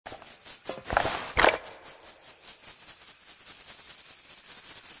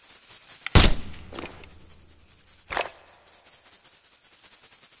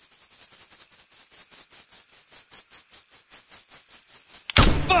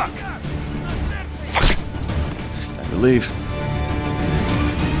Fuck! Time to leave.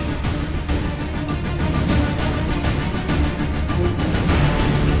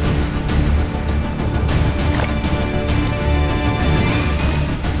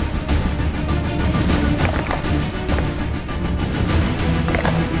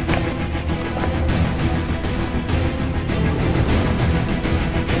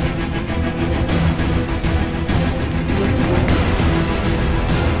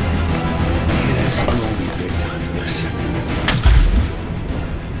 Yes, I'm gonna be big time for this.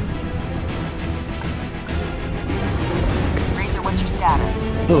 Razor, what's your status?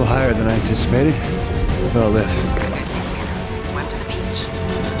 A little higher than I anticipated, but I'll live. Good to hear. Swim to the beach.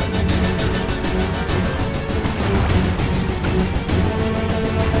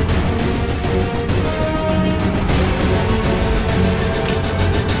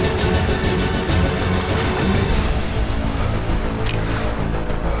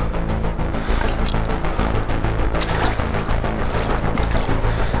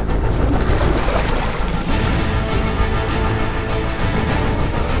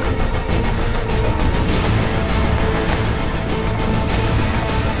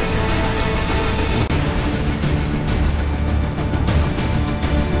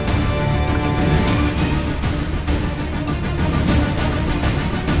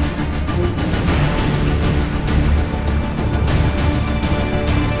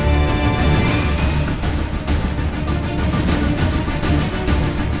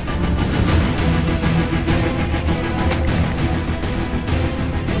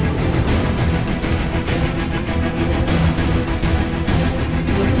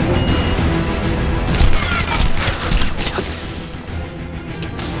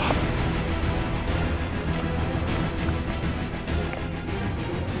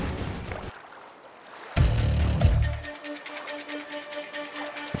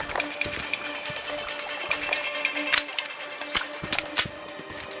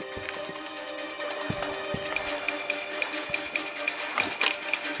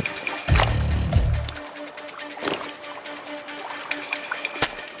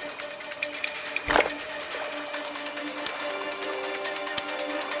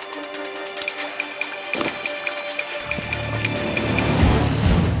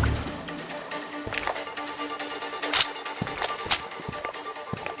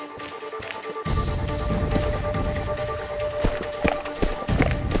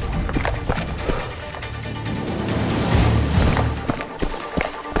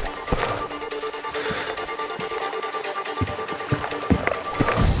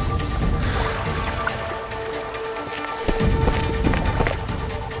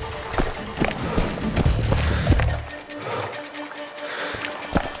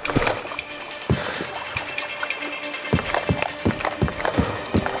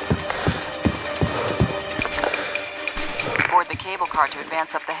 Board the cable car to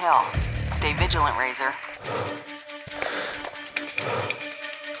advance up the hill. Stay vigilant, Razor.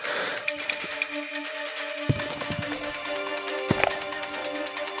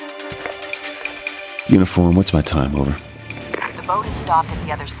 Uniform, what's my time? Over. The boat is stopped at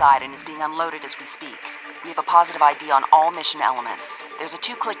the other side and is being unloaded as we speak. We have a positive ID on all mission elements. There's a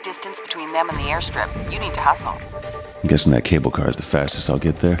 2-click distance between them and the airstrip. You need to hustle. I'm guessing that cable car is the fastest I'll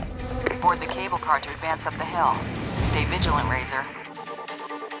get there. Board the cable car to advance up the hill. Stay vigilant, Razor.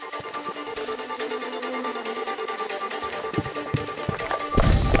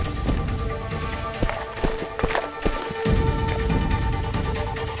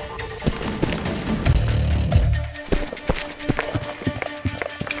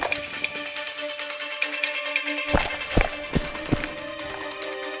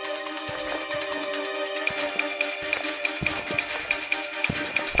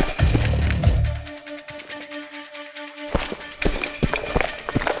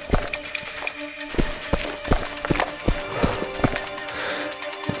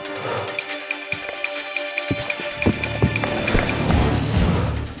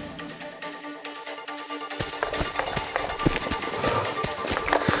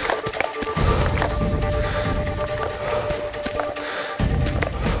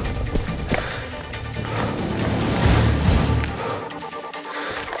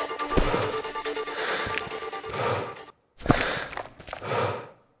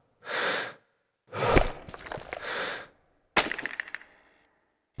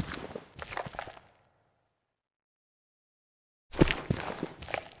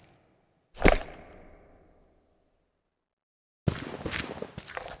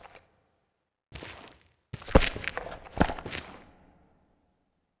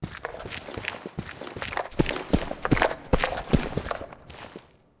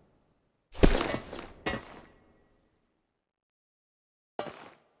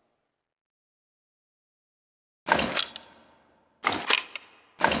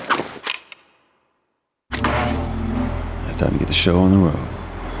 Time to get the show on the road.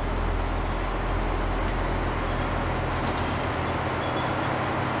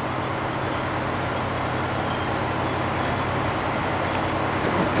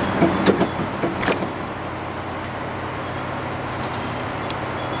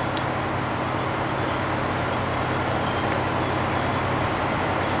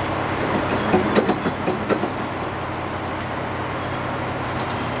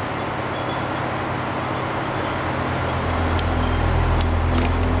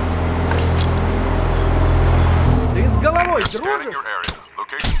 Scanning your area.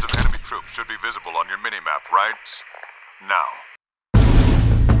 Locations of enemy troops should be visible on your minimap right now.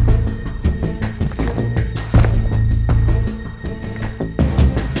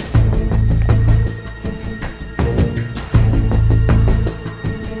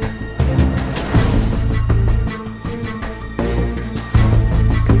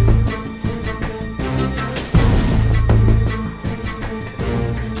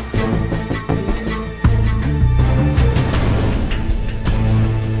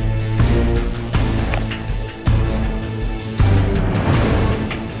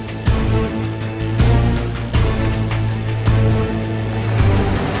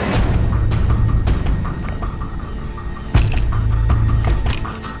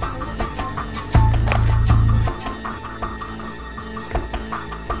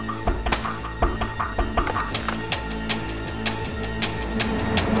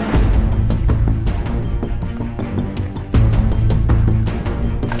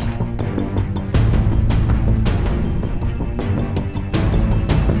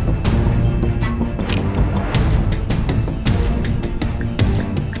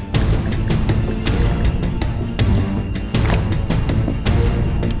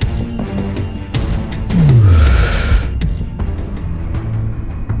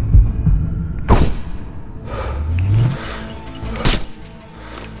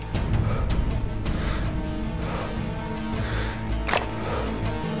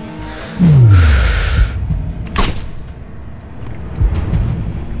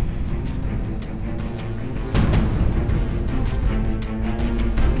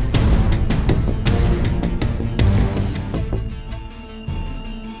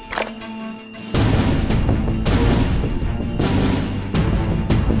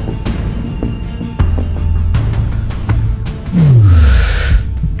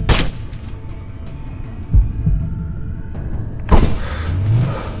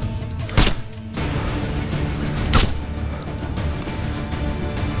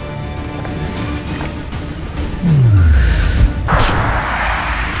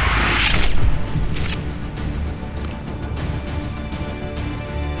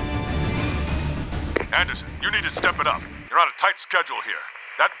 Anderson, you need to step it up. You're on a tight schedule here.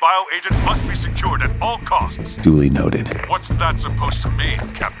 That bio agent must be secured at all costs. Duly noted. What's that supposed to mean,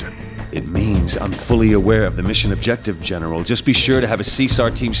 Captain? It means I'm fully aware of the mission objective, General. Just be sure to have a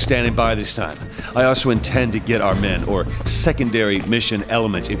CSAR team standing by this time. I also intend to get our men, or secondary mission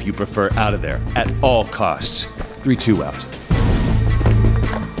elements if you prefer, out of there, at all costs. 3-2 out.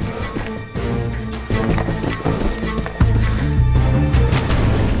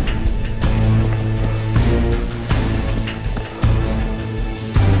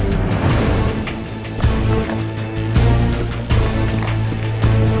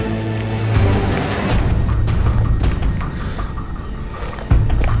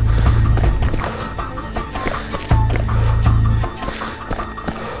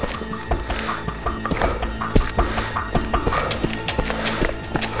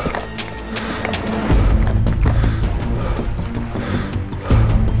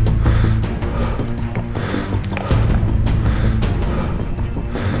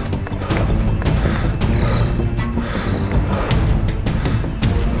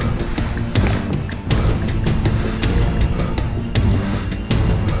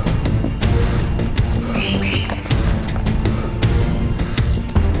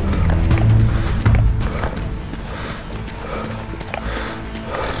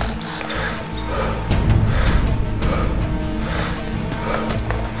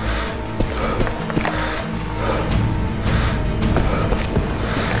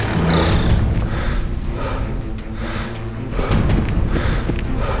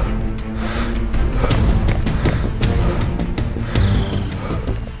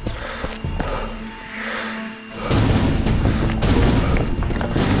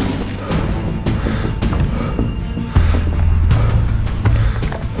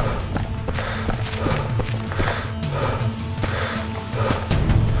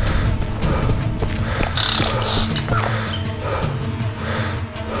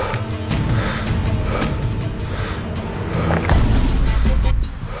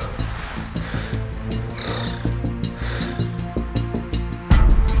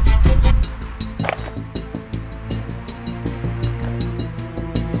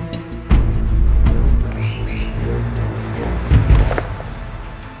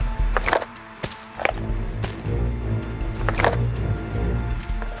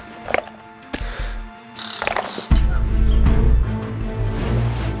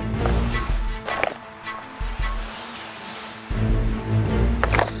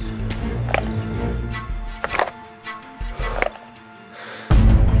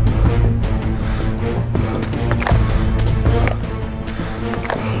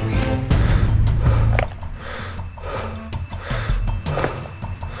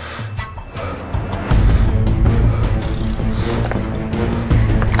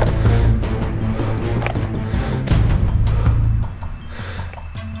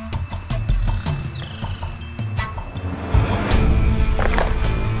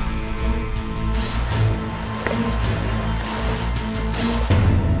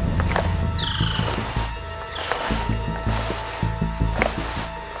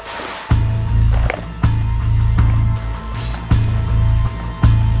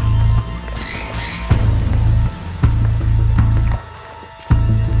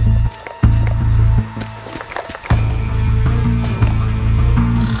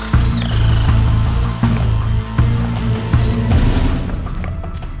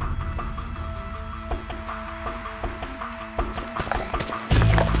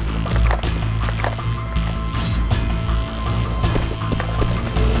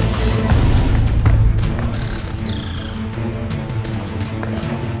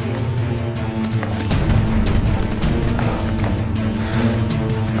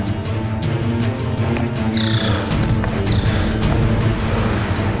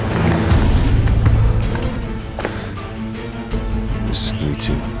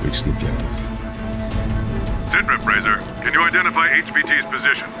 SniperGhostWarrior2. Reach the objective. Sitrep, Razor. Can you identify HVT's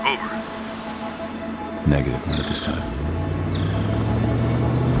position? Over. Negative, not at this time.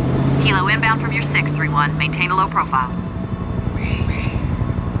 Kilo inbound from your 631. Maintain a low profile.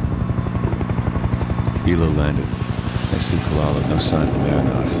 Hilo landed. I see Kalala, no sign of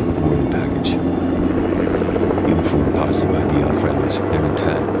Marinov or the package. Uniform positive ID on friendlies. They're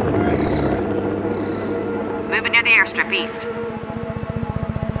intact and under heavy guard. Moving near the airstrip east.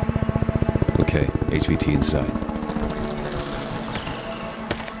 Okay, HVT inside.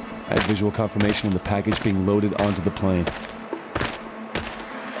 I had visual confirmation of the package being loaded onto the plane.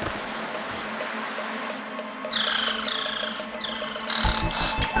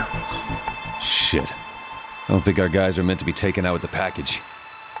 Shit. I don't think our guys are meant to be taken out with the package.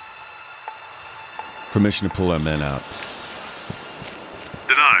 Permission to pull our men out.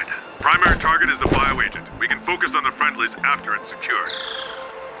 Denied. Primary target is the bioagent. We can focus on the friendlies after it's secured.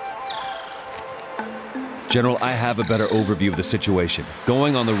 General, I have a better overview of the situation.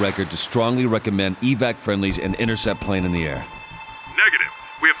 Going on the record to strongly recommend evac friendlies and intercept plane in the air. Negative.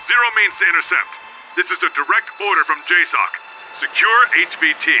 We have 0 means to intercept. This is a direct order from JSOC. Secure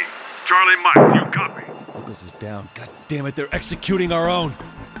HVT. Charlie Mike, do you copy? Focus is down. God damn it, they're executing our own.